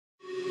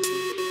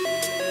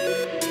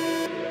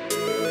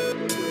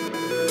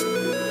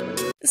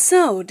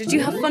So, did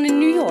you have fun in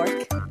New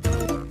York?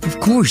 Of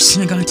course,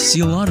 I got to see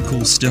a lot of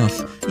cool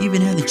stuff. I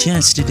even had the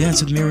chance to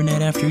dance with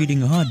Marinette after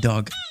eating a hot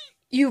dog.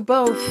 You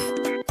both...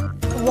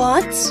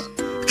 What?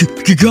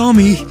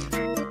 Kagami!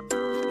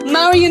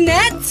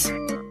 Marionette?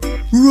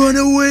 Run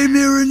away,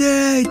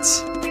 Marinette!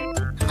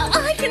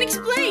 I can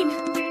explain!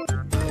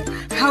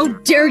 How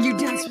dare you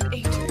dance with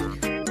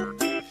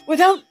Adrian?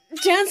 Without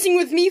dancing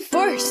with me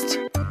first!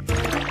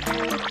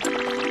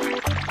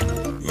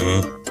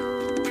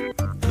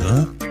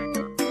 Huh?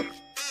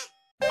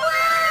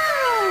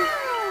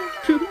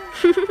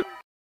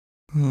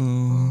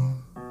 Oh.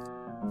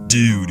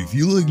 Dude, if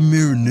you like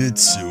Marinette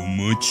so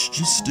much,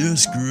 just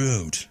ask her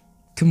out.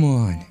 Come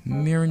on,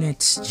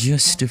 Marinette's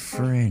just a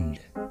friend.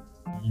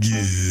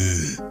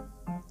 Yeah.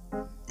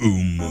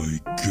 Oh my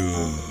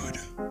god.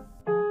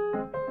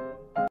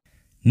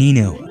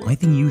 Nino, I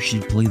think you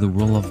should play the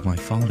role of my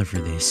father for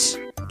this.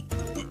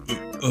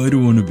 I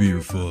don't want to be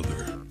your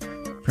father.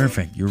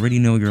 Perfect, you already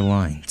know your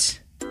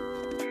lines.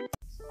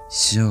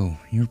 So,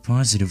 you're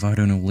positive I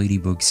don't know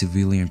Ladybug's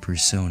civilian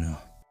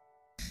persona?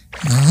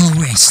 Oh,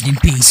 rest in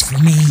peace for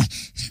me.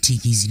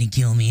 Take easy to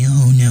kill me,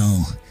 oh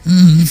no.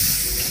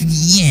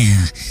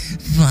 Yeah,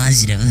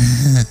 positive.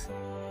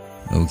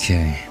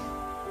 Okay.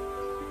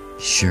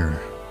 Sure.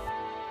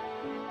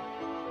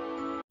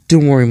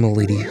 Don't worry, my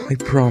lady. I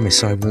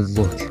promise I will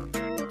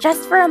look.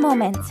 Just for a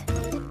moment.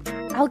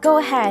 I'll go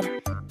ahead.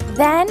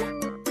 Then,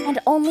 and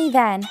only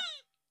then,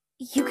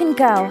 you can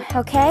go,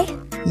 okay?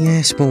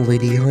 Yes, my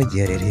lady, I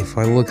get it. If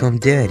I look, I'm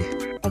dead.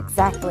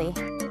 Exactly.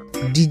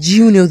 Did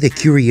you know that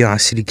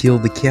curiosity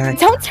killed the cat?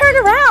 Don't turn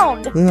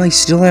around! I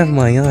still have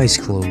my eyes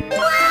closed.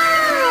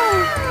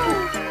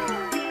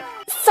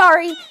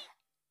 Sorry.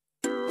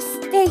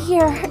 Stay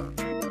here.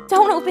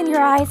 Don't open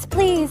your eyes,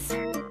 please.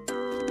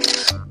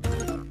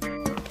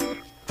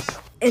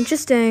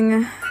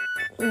 Interesting.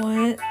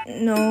 What?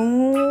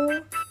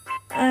 No.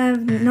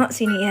 I've not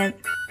seen it yet.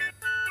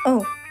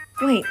 Oh,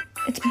 wait.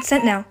 It's been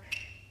sent now.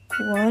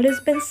 What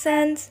has been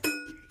sent?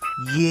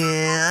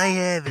 Yeah, I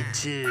have it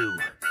too.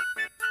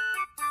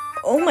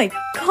 Oh my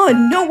god,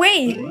 no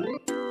way!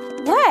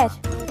 What?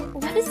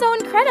 What is so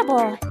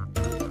incredible?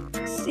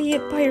 See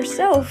it by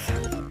yourself.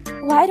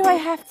 Why do I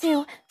have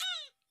to...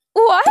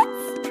 What?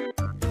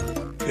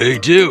 Hey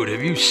dude,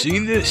 have you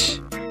seen this?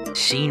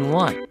 Seen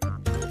what?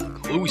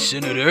 Chloe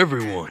sent it to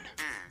everyone.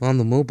 On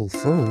the mobile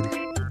phone?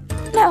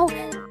 No,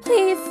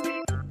 please.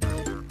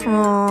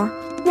 Aw,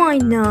 why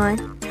not?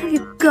 Have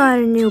you got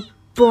a new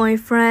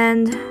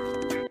boyfriend?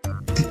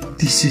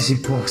 This is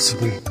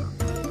impossible.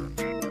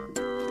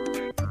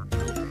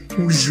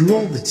 It was you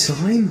all the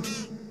time?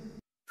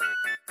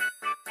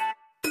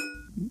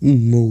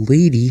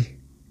 M'lady?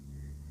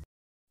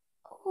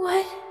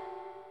 What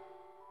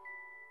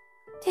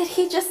did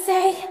he just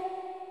say?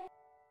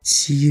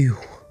 It's you.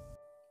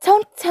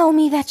 Don't tell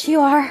me that you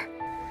are...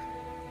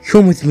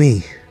 Come with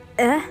me.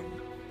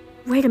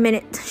 Wait a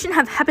minute, this shouldn't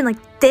have happened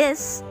like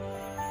this.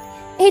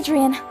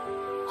 Adrian,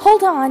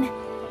 hold on.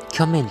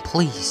 Come in,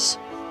 please.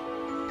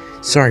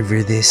 Sorry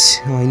for this.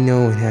 I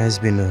know it has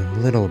been a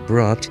little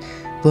abrupt,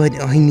 but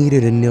I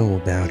needed to know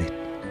about it.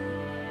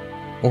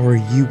 Are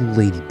you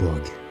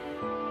Ladybug?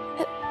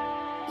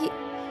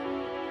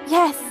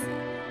 Yes,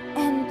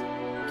 and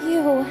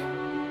you...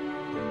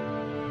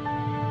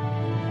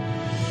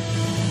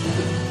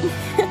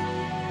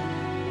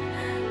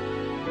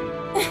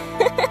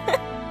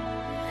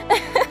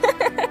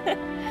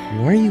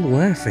 Why are you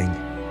laughing?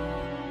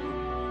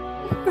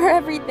 For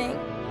everything.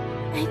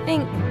 I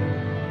think...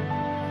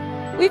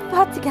 We've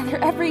fought together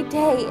every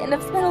day, and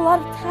have spent a lot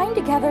of time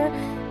together,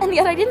 and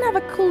yet I didn't have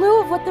a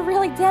clue of what the real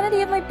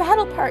identity of my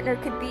battle partner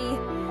could be.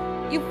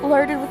 You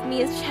flirted with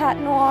me as Chat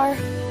Noir,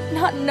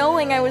 not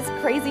knowing I was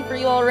crazy for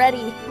you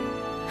already.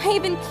 I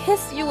even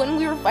kissed you when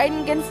we were fighting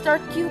against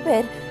Dark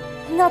Cupid.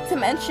 Not to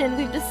mention,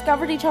 we've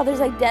discovered each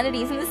other's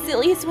identities in the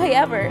silliest way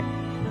ever.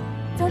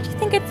 Don't you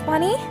think it's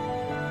funny?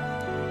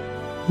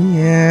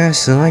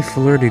 Yes, I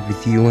flirted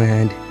with you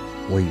and...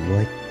 Wait,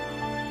 what?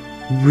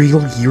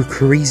 Really? You're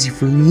crazy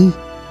for me?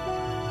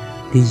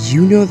 Did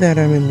you know that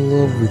I'm in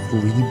love with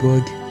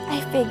Ladybug?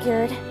 I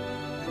figured.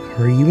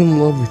 Are you in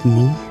love with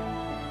me?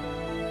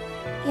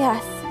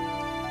 Yes.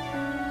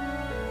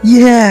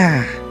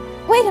 Yeah!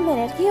 Wait a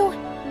minute,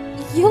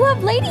 you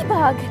love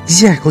Ladybug!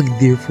 Exactly,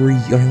 therefore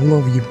I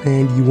love you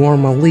and you are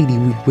my lady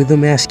with a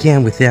mask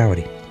and without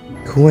it.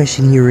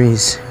 Question here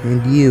is,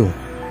 and you,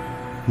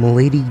 my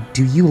lady,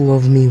 do you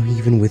love me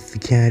even with the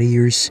cat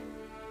ears?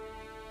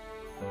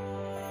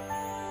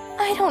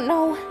 I don't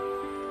know.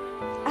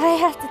 I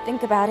have to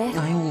think about it.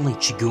 I won't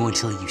let you go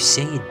until you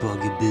say it,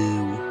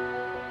 Bugaboo.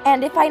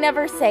 And if I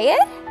never say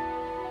it?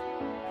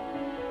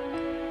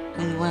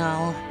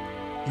 Well,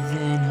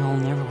 then I'll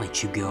never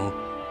let you go.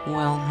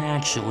 Well,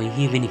 actually,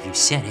 even if you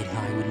said it,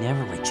 I would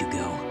never let you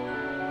go.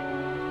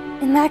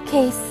 In that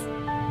case,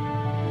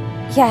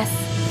 yes,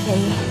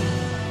 Kitty.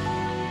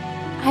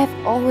 I've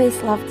always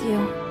loved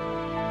you.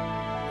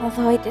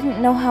 Although I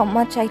didn't know how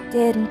much I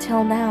did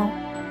until now.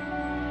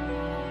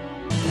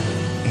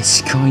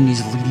 As kind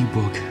as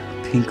Ladybug,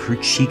 pink, her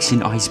cheeks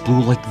and eyes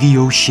blue like the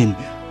ocean.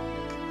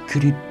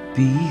 Could it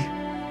be?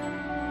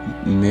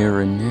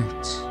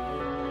 Marinette.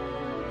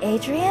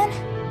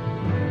 Adrian?